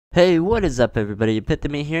Hey, what is up everybody?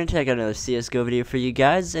 Epitome here, and today I got another CSGO video for you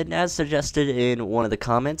guys, and as suggested in one of the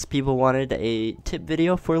comments, people wanted a tip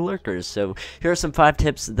video for lurkers. So here are some 5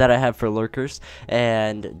 tips that I have for lurkers,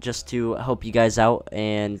 and just to help you guys out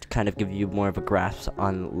and kind of give you more of a grasp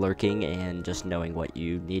on lurking and just knowing what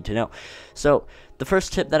you need to know. So the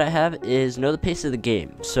first tip that I have is know the pace of the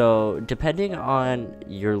game. So depending on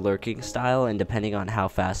your lurking style and depending on how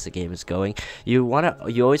fast the game is going, you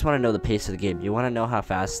always want to know the pace of the game. You want to know how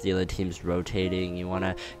fast the other team's rotating. You want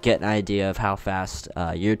to get an idea of how fast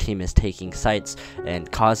your team is taking sites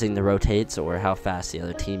and causing the rotates, or how fast the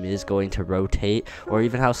other team is going to rotate, or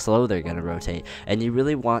even how slow they're going to rotate. And you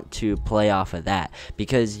really want to play off of that,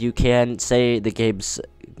 because you can say the game's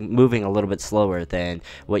moving a little bit slower than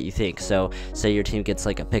what you think. So say your team gets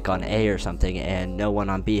like a pick on A or something and no one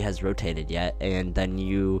on B has rotated yet, and then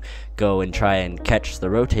you go and try and catch the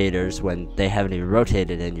rotators when they haven't even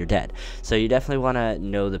rotated and you're dead. So you definitely want to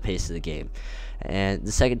know the pace of the game. And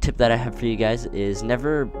the second tip that I have for you guys is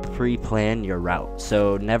never pre-plan your route.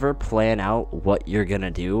 So never plan out what you're gonna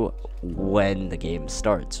do when the game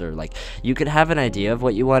starts. Or like, you could have an idea of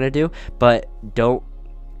what you want to do, but don't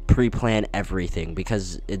pre-plan everything,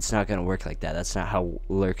 because it's not going to work like that. That's not how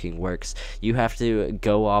lurking works. You have to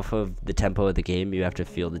go off of the tempo of the game. You have to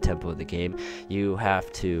feel the tempo of the game. You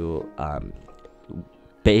have to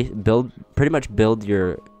pretty much build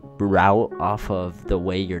your route off of the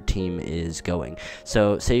way your team is going.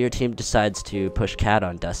 So say your team decides to push cat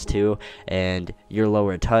on dust 2 and your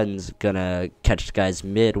lower ton's gonna catch guys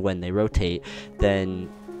mid when they rotate, then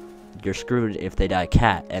you're screwed if they die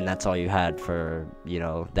cat, and that's all you had for, you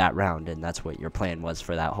know, that round, and that's what your plan was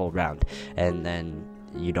for that whole round, and then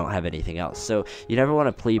you don't have anything else. So you never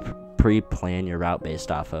want to pre-plan your route based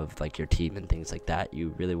off of like your team and things like that.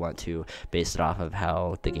 You really want to base it off of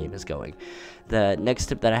how the game is going. The next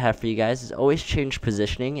tip that I have for you guys is always change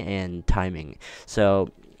positioning and timing. So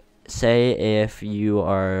say if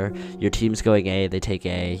your team's going A, they take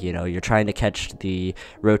A, you know, you're trying to catch the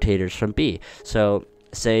rotators from B. So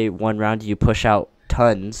say one round you push out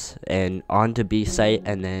tons and onto B site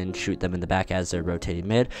and then shoot them in the back as they're rotating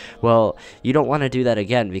mid. Well, you don't want to do that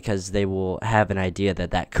again, because they will have an idea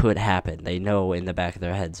that that could happen. They know in the back of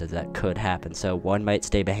their heads that could happen. So one might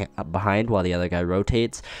stay behind while the other guy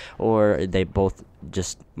rotates, or they both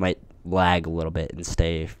just might lag a little bit and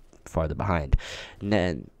stay farther behind. And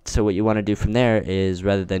then, so what you want to do from there is,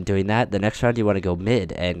 rather than doing that, the next round you want to go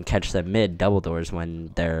mid and catch them mid double doors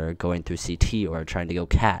when they're going through CT or trying to go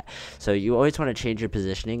cat. So you always want to change your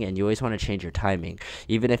positioning, and you always want to change your timing.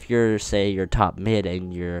 Even if you're, say, you're top mid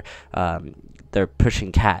and you're they're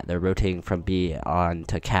pushing cat, they're rotating from B on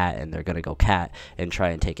to cat, and they're gonna go cat and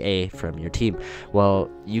try and take A from your team. Well,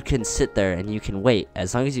 you can sit there and you can wait.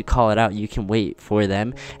 As long as you call it out, you can wait for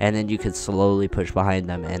them, and then you can slowly push behind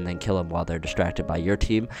them and then kill them while they're distracted by your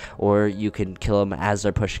team, or you can kill them as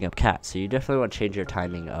they're pushing up cat. So you definitely want to change your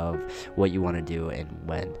timing of what you want to do and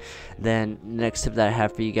when. Then next tip that I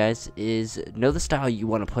have for you guys is know the style you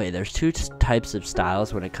want to play. There's 2 types of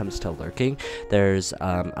styles when it comes to lurking. There's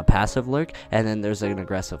a passive lurk, and then there's an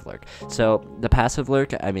aggressive lurk. So the passive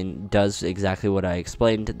lurk, I mean, does exactly what I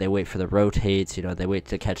explained. They wait for the rotates, you know, they wait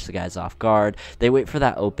to catch the guys off guard. They wait for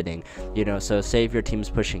that opening, you know. So say if your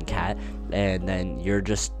team's pushing cat and then you're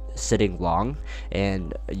just sitting long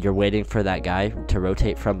and you're waiting for that guy to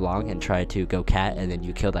rotate from long and try to go cat, and then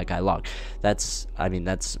you kill that guy long. That's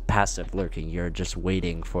passive lurking. You're just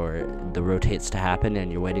waiting for the rotates to happen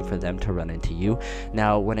and you're waiting for them to run into you.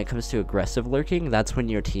 Now when it comes to aggressive lurking, that's when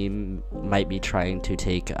your team might be trying to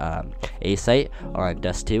take A site on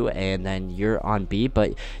dust 2 and then you're on B,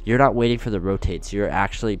 but you're not waiting for the rotates. You're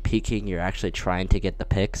actually peeking, you're actually trying to get the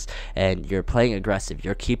picks, and you're playing aggressive.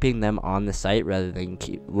 You're keeping them on the site rather than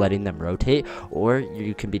letting them rotate. Or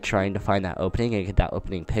you can be trying to find that opening and get that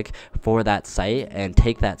opening pick for that site and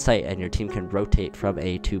take that site, and your team can rotate from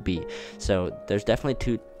A to B. So there's definitely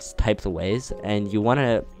 2 types of ways, and you want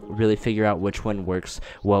to really figure out which one works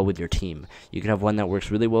well with your team. You can have one that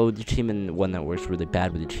works really well with your team and one that works really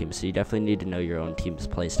bad with your team. So you definitely need to know your own team's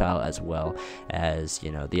play style, as well as,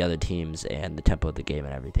 you know, the other teams and the tempo of the game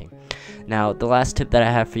and everything. Now the last tip that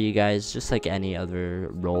I have for you guys, just like any other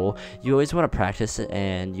role, you always want to practice,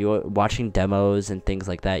 and you're watching demos and things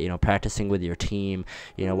like that, you know, practicing with your team,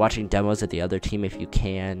 you know, watching demos at the other team if you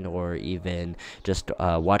can, or even just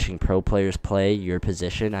watching pro players play your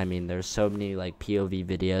position. I mean, there's so many like POV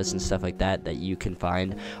videos and stuff like that that you can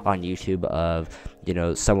find on YouTube of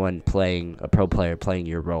someone playing, a pro player playing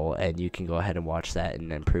your role, and you can go ahead and watch that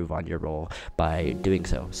and improve on your role by doing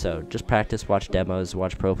so. So just practice, watch demos,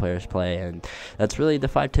 watch pro players play, and that's really the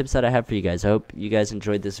 5 tips that I have for you guys. I hope you guys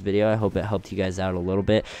enjoyed this video. I hope it helped you guys out a little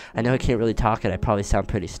bit. I know I can't really talk and I probably sound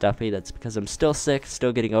pretty stuffy. That's because I'm still sick,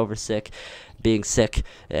 still getting over being sick,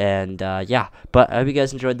 and yeah. But I hope you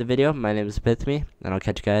guys enjoyed the video. My name is Epithemy, and I'll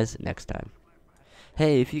catch you guys next time.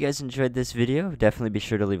 Hey, if you guys enjoyed this video, definitely be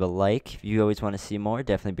sure to leave a like. If you always want to see more,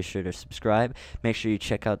 definitely be sure to subscribe. Make sure you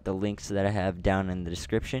check out the links that I have down in the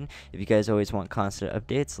description. If you guys always want constant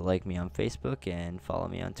updates, like me on Facebook and follow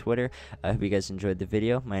me on Twitter. I hope you guys enjoyed the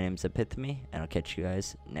video. My name is Epithemy, and I'll catch you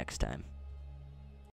guys next time.